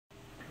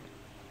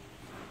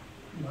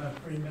have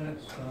 3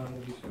 minutes.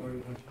 We'll be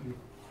started once you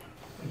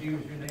give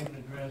us your name and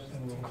address,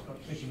 and we'll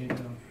start picking it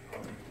down.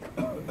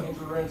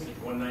 Andrew Rencich,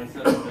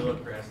 197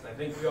 Villacrest. I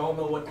think we all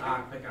know what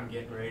topic I'm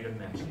getting ready to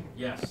mention.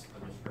 Yes,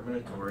 the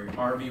discriminatory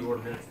RV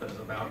ordinance that is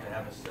about to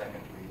have a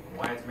second reading.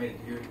 Why it's made it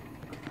here,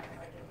 I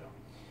don't know.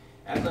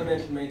 As I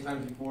mentioned many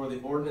times before,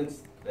 the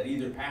ordinance that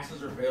either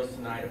passes or fails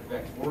tonight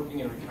affects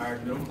working and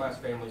retired middle-class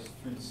families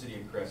through the city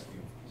of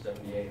Crestview.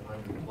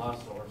 7,800 plus,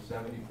 or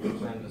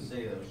 70% of the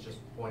city that was just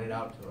pointed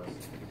out to us.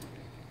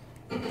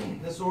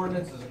 This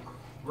ordinance is a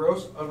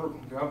gross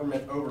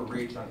government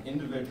overreach on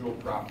individual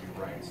property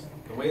rights.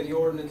 The way the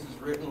ordinance is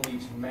written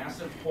leaves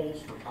massive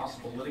holes for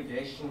possible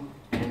litigation,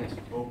 and it's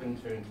open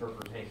to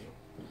interpretation.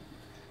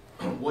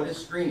 What is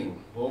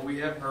screening? Well, we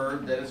have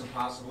heard that it's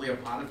possibly a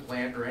potted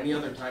plant or any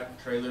other type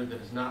of trailer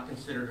that is not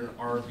considered an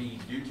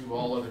RV due to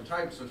all other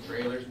types of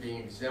trailers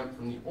being exempt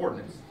from the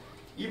ordinance.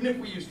 Even if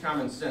we use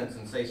common sense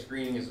and say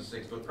screening is a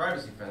 6-foot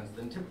privacy fence,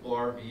 then typical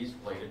RVs,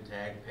 plated,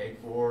 tagged, paid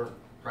for,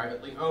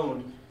 privately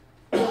owned,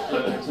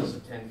 still in excess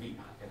of 10 feet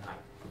in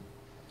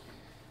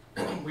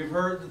height. We've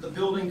heard that the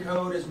building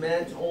code is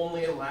meant to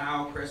only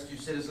allow Crestview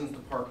citizens to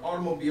park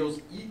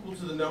automobiles equal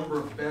to the number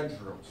of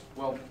bedrooms.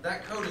 Well,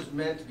 that code is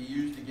meant to be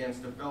used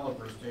against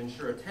developers to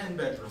ensure a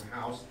 10-bedroom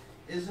house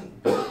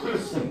isn't built with a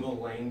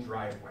single-lane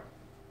driveway.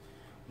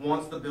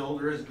 Once the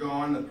builder is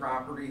gone, the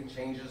property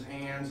changes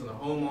hands, and the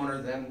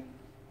homeowner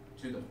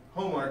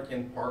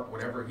can park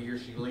whatever he or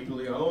she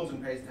legally owns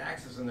and pays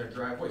taxes in their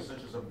driveway,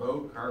 such as a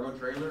boat, cargo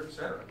trailer,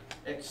 etc.,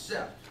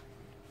 except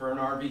for an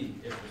RV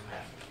if it's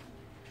passed.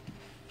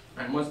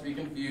 I must be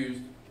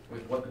confused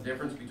with what the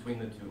difference between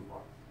the two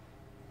are.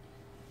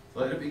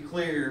 Let it be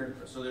clear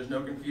so there's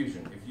no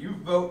confusion. If you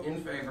vote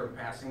in favor of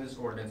passing this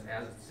ordinance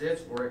as it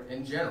sits or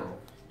in general,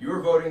 you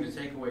are voting to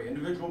take away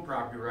individual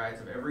property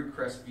rights of every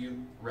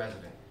Crestview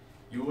resident.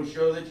 You will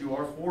show that you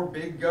are for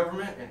big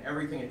government and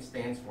everything it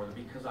stands for, the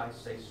because I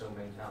say so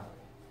mentality.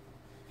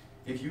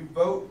 If you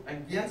vote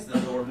against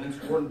this ordinance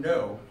or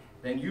no,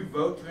 then you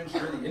vote to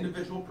ensure the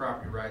individual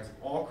property rights of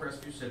all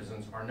Crestview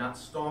citizens are not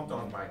stomped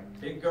on by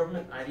big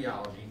government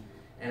ideology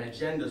and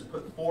agendas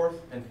put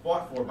forth and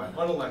fought for by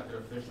unelected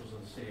officials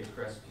of the city of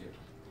Crestview.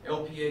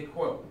 LPA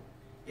quote,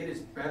 "It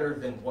is better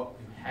than what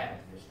we had,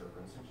 Mr.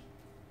 Rencich."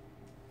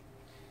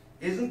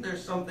 Isn't there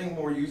something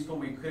more useful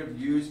we could have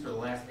used for the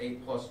last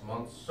 8+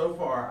 months? So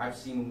far, I've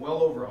seen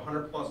well over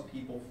 100+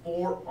 people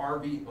for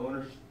RV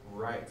ownership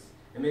rights,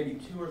 and maybe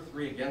 2 or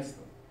 3 against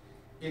them.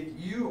 If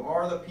you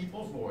are the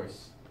people's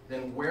voice,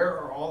 then where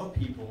are all the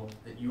people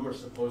that you are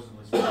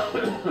supposedly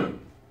speaking?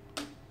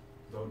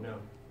 Vote no.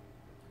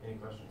 Any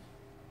questions?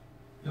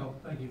 No,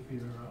 thank you for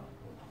your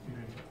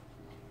input.